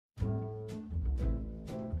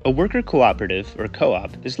A worker cooperative, or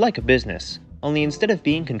co-op, is like a business, only instead of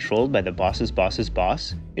being controlled by the boss's boss's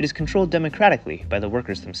boss, it is controlled democratically by the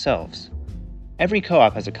workers themselves. Every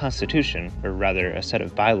co-op has a constitution, or rather a set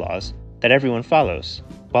of bylaws, that everyone follows.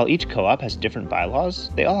 While each co-op has different bylaws,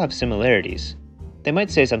 they all have similarities. They might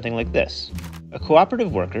say something like this: a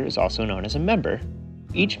cooperative worker is also known as a member.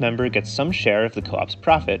 Each member gets some share of the co-op's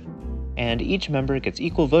profit, and each member gets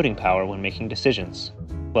equal voting power when making decisions.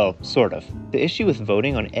 Well, sort of. The issue with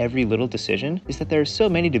voting on every little decision is that there are so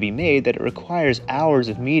many to be made that it requires hours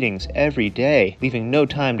of meetings every day, leaving no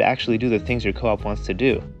time to actually do the things your co-op wants to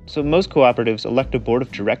do. So most cooperatives elect a board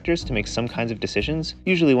of directors to make some kinds of decisions,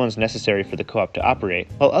 usually ones necessary for the co-op to operate,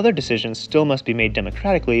 while other decisions still must be made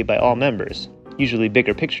democratically by all members. Usually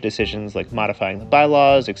bigger picture decisions like modifying the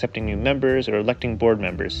bylaws, accepting new members, or electing board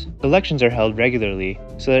members. Elections are held regularly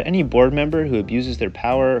so that any board member who abuses their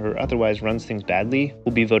power or otherwise runs things badly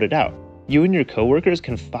will be voted out. You and your coworkers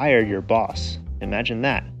can fire your boss. Imagine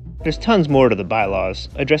that. There's tons more to the bylaws,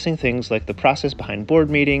 addressing things like the process behind board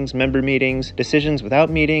meetings, member meetings, decisions without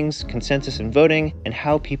meetings, consensus in voting, and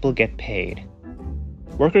how people get paid.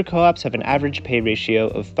 Worker co-ops have an average pay ratio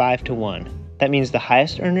of 5-to-1. That means the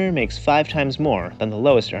highest earner makes 5 times more than the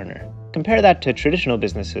lowest earner. Compare that to traditional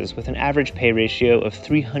businesses with an average pay ratio of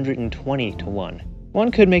 320-to-1.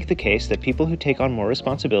 One could make the case that people who take on more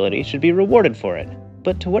responsibility should be rewarded for it.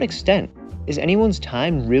 But to what extent? Is anyone's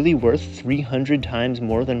time really worth 300 times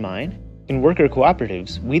more than mine? In worker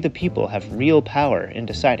cooperatives, we the people have real power in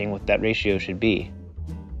deciding what that ratio should be.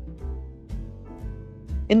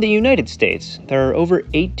 In the United States, there are over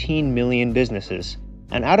 18 million businesses.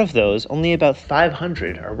 And out of those, only about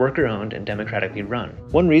 500 are worker-owned and democratically run.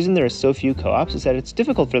 One reason there are so few co-ops is that it's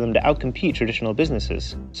difficult for them to outcompete traditional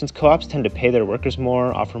businesses. Since co-ops tend to pay their workers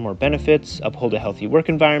more, offer more benefits, uphold a healthy work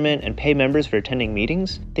environment, and pay members for attending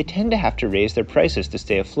meetings, they tend to have to raise their prices to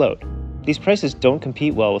stay afloat. These prices don't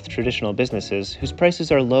compete well with traditional businesses, whose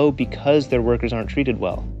prices are low because their workers aren't treated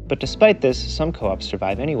well. But despite this, some co-ops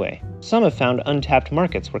survive anyway. Some have found untapped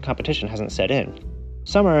markets where competition hasn't set in.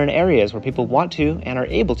 Some are in areas where people want to and are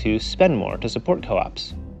able to spend more to support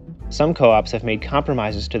co-ops. Some co-ops have made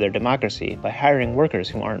compromises to their democracy by hiring workers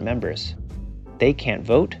who aren't members. They can't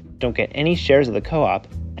vote, don't get any shares of the co-op,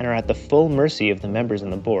 and are at the full mercy of the members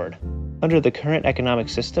and the board. Under the current economic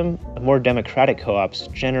system, the more democratic co-ops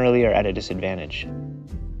generally are at a disadvantage.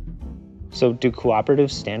 So do cooperatives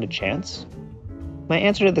stand a chance? My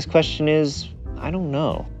answer to this question is, I don't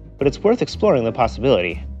know, but it's worth exploring the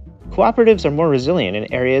possibility. Cooperatives are more resilient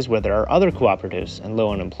in areas where there are other cooperatives and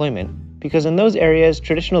low unemployment, because in those areas,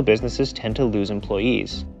 traditional businesses tend to lose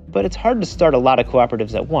employees. But it's hard to start a lot of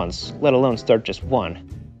cooperatives at once, let alone start just one.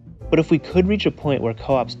 But if we could reach a point where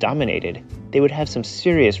co-ops dominated, they would have some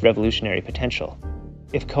serious revolutionary potential.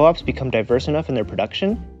 If co-ops become diverse enough in their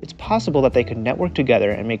production, it's possible that they could network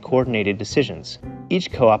together and make coordinated decisions.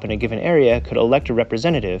 Each co-op in a given area could elect a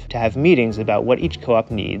representative to have meetings about what each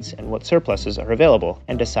co-op needs and what surpluses are available,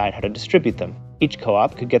 and decide how to distribute them. Each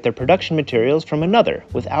co-op could get their production materials from another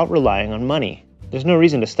without relying on money. There's no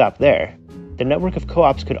reason to stop there. The network of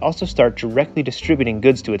co-ops could also start directly distributing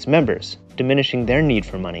goods to its members, diminishing their need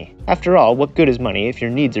for money. After all, what good is money if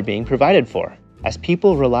your needs are being provided for? As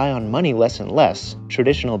people rely on money less and less,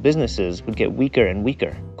 traditional businesses would get weaker and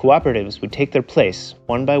weaker. Cooperatives would take their place,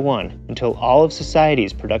 one by one, until all of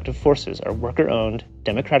society's productive forces are worker-owned,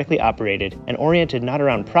 democratically operated, and oriented not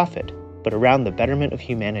around profit, but around the betterment of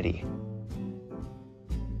humanity.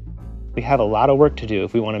 We have a lot of work to do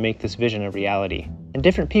if we want to make this vision a reality, and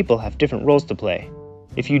different people have different roles to play.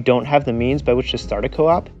 If you don't have the means by which to start a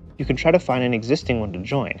co-op, you can try to find an existing one to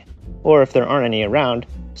join. Or if there aren't any around,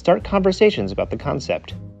 start conversations about the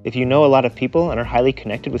concept. If you know a lot of people and are highly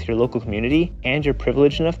connected with your local community, and you're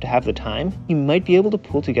privileged enough to have the time, you might be able to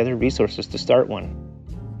pull together resources to start one.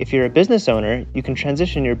 If you're a business owner, you can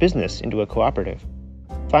transition your business into a cooperative.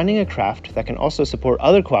 Finding a craft that can also support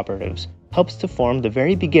other cooperatives helps to form the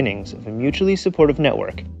very beginnings of a mutually supportive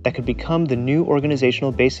network that could become the new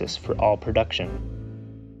organizational basis for all production.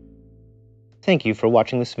 Thank you for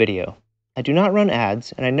watching this video. I do not run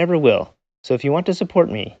ads, and I never will, so if you want to support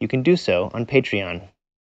me, you can do so on Patreon.